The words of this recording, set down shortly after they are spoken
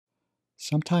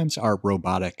Sometimes our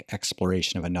robotic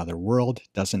exploration of another world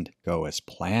doesn't go as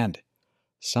planned.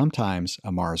 Sometimes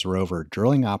a Mars rover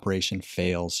drilling operation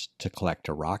fails to collect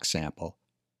a rock sample,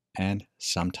 and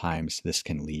sometimes this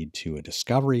can lead to a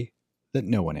discovery that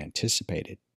no one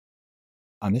anticipated.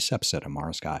 On this episode of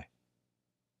Mars Guy,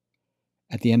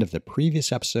 at the end of the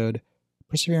previous episode,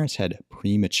 Perseverance had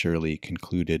prematurely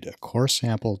concluded a core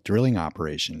sample drilling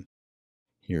operation.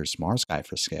 Here's Mars Guy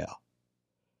for scale.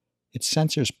 Its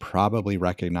sensors probably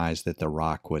recognized that the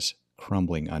rock was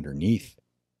crumbling underneath.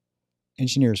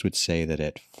 Engineers would say that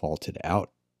it faulted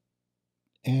out.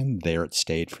 And there it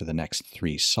stayed for the next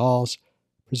 3 sols,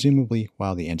 presumably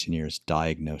while the engineers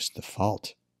diagnosed the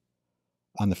fault.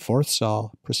 On the 4th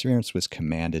sol, Perseverance was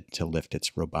commanded to lift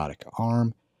its robotic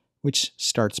arm, which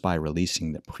starts by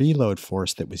releasing the preload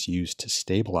force that was used to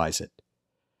stabilize it.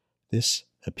 This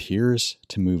appears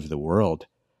to move the world,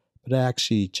 but it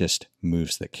actually just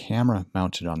moves the camera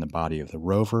mounted on the body of the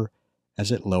rover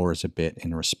as it lowers a bit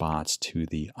in response to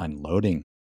the unloading.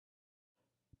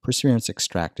 Perseverance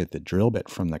extracted the drill bit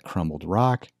from the crumbled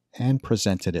rock and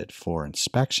presented it for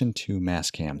inspection to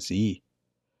Mastcam Z.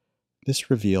 This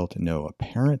revealed no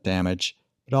apparent damage,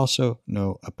 but also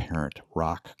no apparent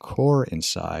rock core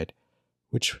inside,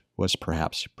 which was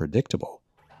perhaps predictable.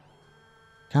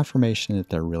 Confirmation that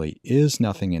there really is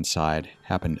nothing inside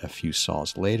happened a few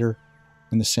sols later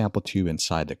when the sample tube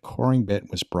inside the coring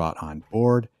bit was brought on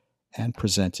board and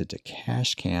presented to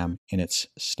Cashcam in its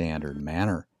standard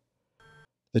manner.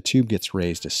 The tube gets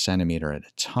raised a centimeter at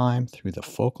a time through the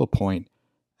focal point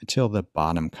until the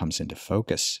bottom comes into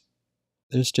focus.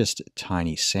 There's just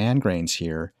tiny sand grains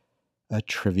here, a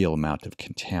trivial amount of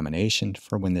contamination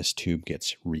for when this tube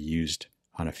gets reused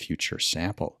on a future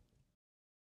sample.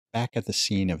 Back at the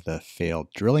scene of the failed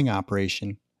drilling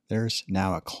operation, there's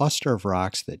now a cluster of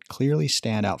rocks that clearly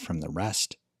stand out from the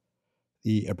rest.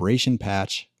 The abrasion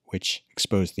patch, which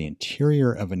exposed the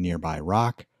interior of a nearby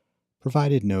rock,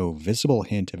 provided no visible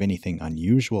hint of anything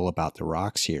unusual about the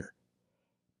rocks here.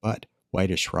 But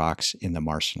whitish rocks in the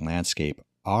Martian landscape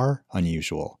are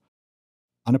unusual.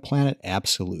 On a planet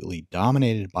absolutely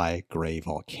dominated by gray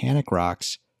volcanic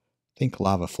rocks, think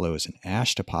lava flows and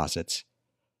ash deposits,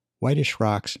 whitish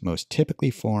rocks most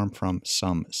typically form from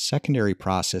some secondary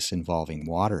process involving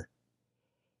water.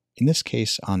 In this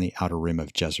case, on the outer rim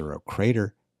of Jezero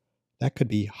crater, that could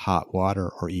be hot water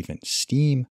or even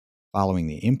steam following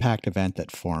the impact event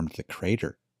that formed the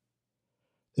crater.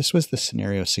 This was the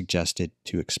scenario suggested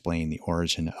to explain the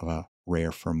origin of a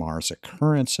rare for Mars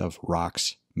occurrence of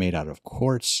rocks made out of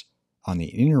quartz on the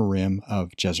inner rim of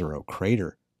Jezero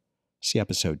crater. See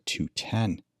episode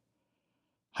 210.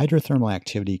 Hydrothermal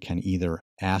activity can either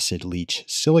acid leach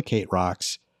silicate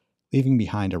rocks, leaving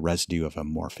behind a residue of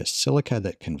amorphous silica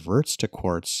that converts to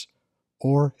quartz,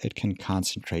 or it can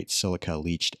concentrate silica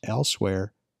leached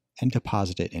elsewhere and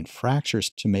deposit it in fractures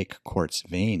to make quartz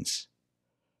veins.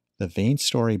 The vein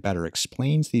story better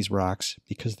explains these rocks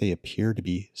because they appear to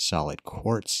be solid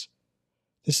quartz.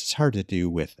 This is hard to do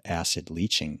with acid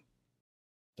leaching.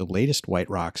 The latest white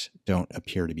rocks don't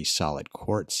appear to be solid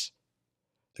quartz.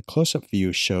 The close-up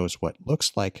view shows what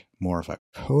looks like more of a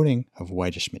coating of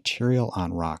whitish material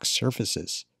on rock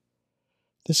surfaces.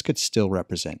 This could still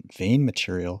represent vein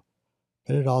material,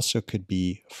 but it also could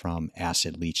be from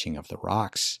acid leaching of the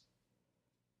rocks.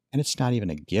 And it's not even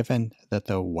a given that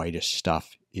the whitish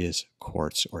stuff is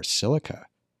quartz or silica.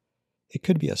 It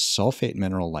could be a sulfate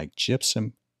mineral like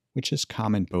gypsum, which is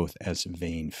common both as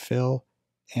vein fill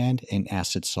and in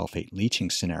acid sulfate leaching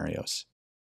scenarios.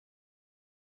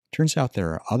 Turns out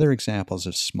there are other examples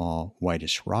of small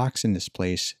whitish rocks in this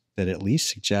place that at least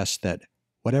suggest that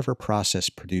whatever process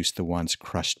produced the ones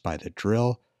crushed by the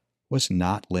drill was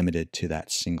not limited to that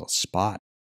single spot.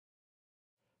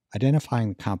 Identifying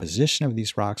the composition of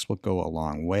these rocks will go a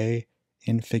long way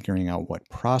in figuring out what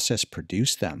process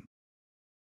produced them.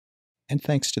 And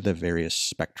thanks to the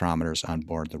various spectrometers on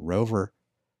board the rover,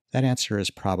 that answer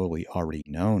is probably already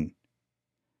known.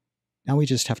 Now we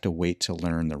just have to wait to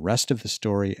learn the rest of the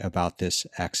story about this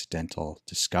accidental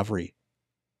discovery.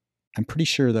 I'm pretty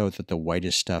sure, though, that the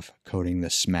whitish stuff coating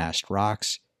the smashed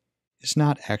rocks is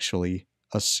not actually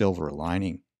a silver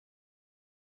lining.